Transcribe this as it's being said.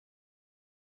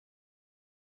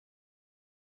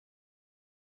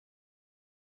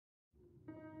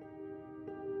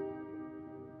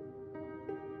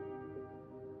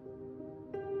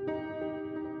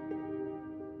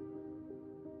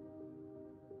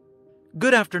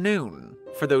Good afternoon.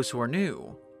 For those who are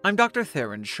new, I'm Dr.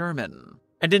 Theron Sherman,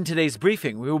 and in today's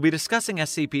briefing we will be discussing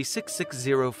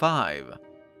SCP-6605.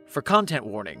 For content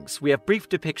warnings, we have brief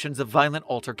depictions of violent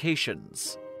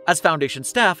altercations. As Foundation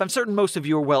staff, I'm certain most of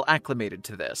you are well acclimated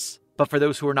to this, but for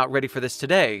those who are not ready for this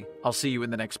today, I'll see you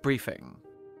in the next briefing.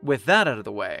 With that out of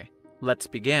the way, let's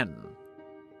begin.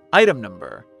 Item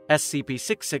number,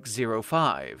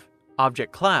 SCP-6605.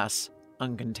 Object Class,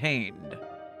 Uncontained.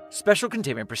 Special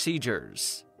Containment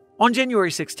Procedures. On January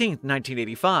 16,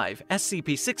 1985,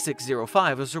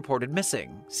 SCP-6605 was reported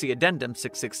missing. See Addendum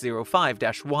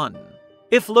 6605-1.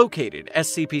 If located,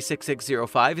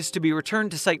 SCP-6605 is to be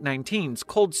returned to Site-19's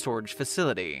cold storage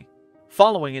facility.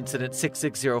 Following Incident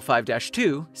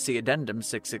 6605-2, see Addendum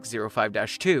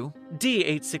 6605-2,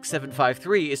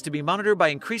 D-86753 is to be monitored by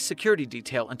increased security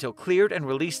detail until cleared and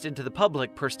released into the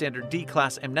public per standard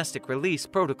D-Class amnestic release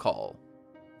protocol.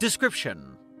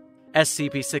 Description: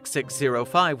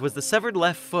 SCP-6605 was the severed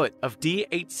left foot of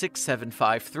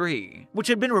D-86753, which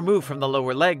had been removed from the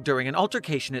lower leg during an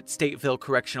altercation at Stateville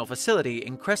Correctional Facility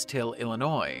in Crest Hill,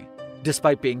 Illinois.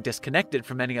 Despite being disconnected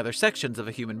from many other sections of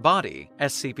a human body,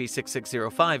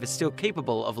 SCP-6605 is still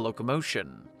capable of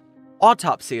locomotion.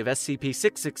 Autopsy of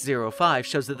SCP-6605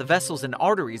 shows that the vessels and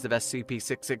arteries of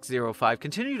SCP-6605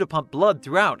 continue to pump blood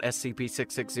throughout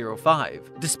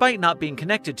SCP-6605, despite not being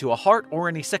connected to a heart or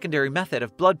any secondary method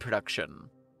of blood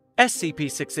production.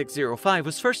 SCP-6605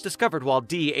 was first discovered while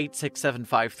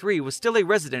D-86753 was still a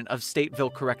resident of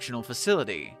Stateville Correctional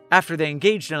Facility, after they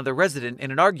engaged another resident in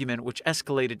an argument which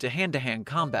escalated to hand-to-hand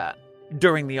combat.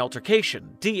 During the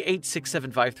altercation,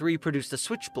 D-86753 produced a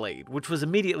switchblade, which was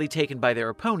immediately taken by their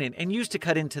opponent and used to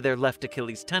cut into their left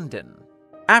Achilles tendon.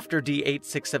 After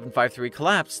D-86753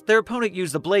 collapsed, their opponent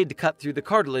used the blade to cut through the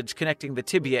cartilage connecting the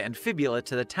tibia and fibula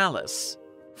to the talus.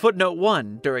 Footnote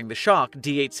 1. During the shock,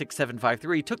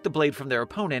 D-86753 took the blade from their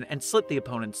opponent and slit the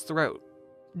opponent's throat.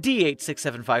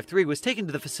 D-86753 was taken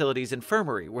to the facility's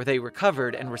infirmary, where they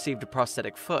recovered and received a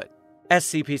prosthetic foot.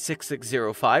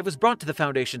 SCP-6605 was brought to the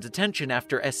Foundation's attention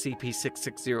after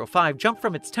SCP-6605 jumped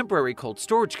from its temporary cold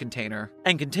storage container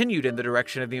and continued in the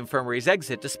direction of the infirmary's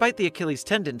exit despite the Achilles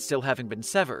tendon still having been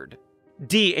severed.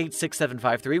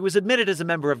 D-86753 was admitted as a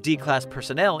member of D-Class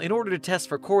personnel in order to test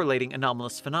for correlating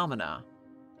anomalous phenomena.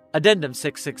 Addendum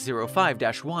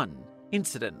 6605-1.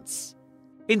 Incidents.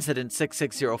 Incident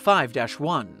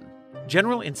 6605-1.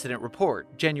 General Incident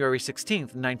Report, January 16,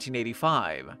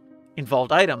 1985.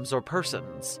 Involved items or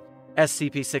persons: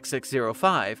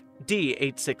 SCP-6605,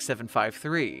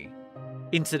 D-86753.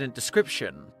 Incident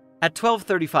description: at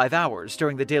 12:35 hours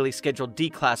during the daily scheduled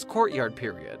D-Class courtyard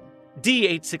period,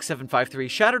 D-86753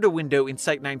 shattered a window in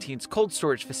Site-19's cold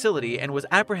storage facility and was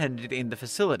apprehended in the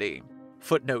facility.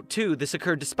 Footnote 2, this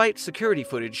occurred despite security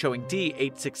footage showing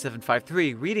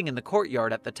D-86753 reading in the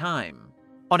courtyard at the time.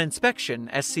 On inspection,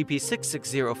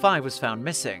 SCP-6605 was found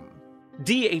missing.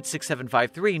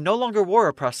 D-86753 no longer wore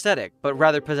a prosthetic, but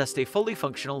rather possessed a fully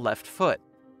functional left foot.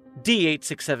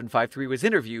 D-86753 was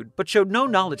interviewed, but showed no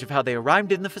knowledge of how they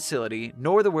arrived in the facility,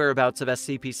 nor the whereabouts of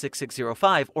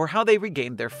SCP-6605 or how they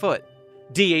regained their foot.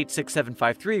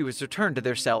 D-86753 was returned to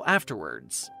their cell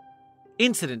afterwards.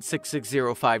 Incident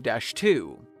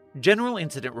 6605-2. General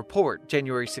Incident Report,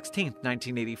 January 16,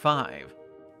 1985.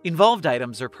 Involved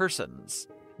items or persons: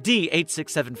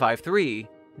 D-86753,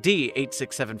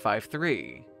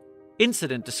 D-86753.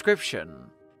 Incident description: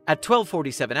 at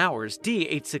 12:47 hours,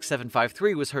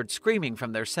 D-86753 was heard screaming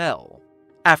from their cell.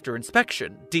 After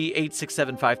inspection,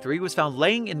 D-86753 was found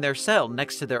laying in their cell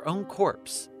next to their own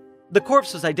corpse. The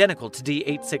corpse was identical to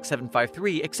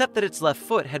D-86753 except that its left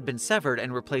foot had been severed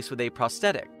and replaced with a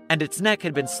prosthetic, and its neck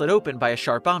had been slit open by a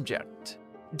sharp object.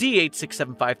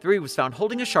 D-86753 was found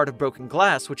holding a shard of broken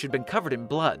glass which had been covered in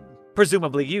blood,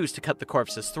 presumably used to cut the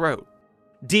corpse's throat.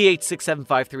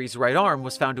 D-86753's right arm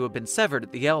was found to have been severed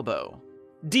at the elbow.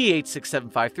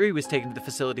 D-86753 was taken to the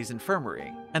facility's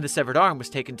infirmary, and the severed arm was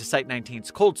taken to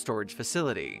Site-19's cold storage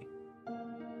facility.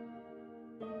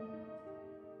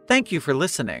 Thank you for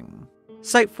listening.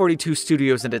 Site-42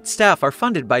 Studios and its staff are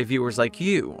funded by viewers like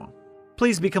you.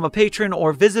 Please become a patron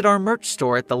or visit our merch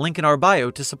store at the link in our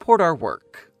bio to support our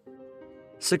work.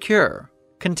 Secure,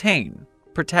 contain,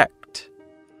 protect.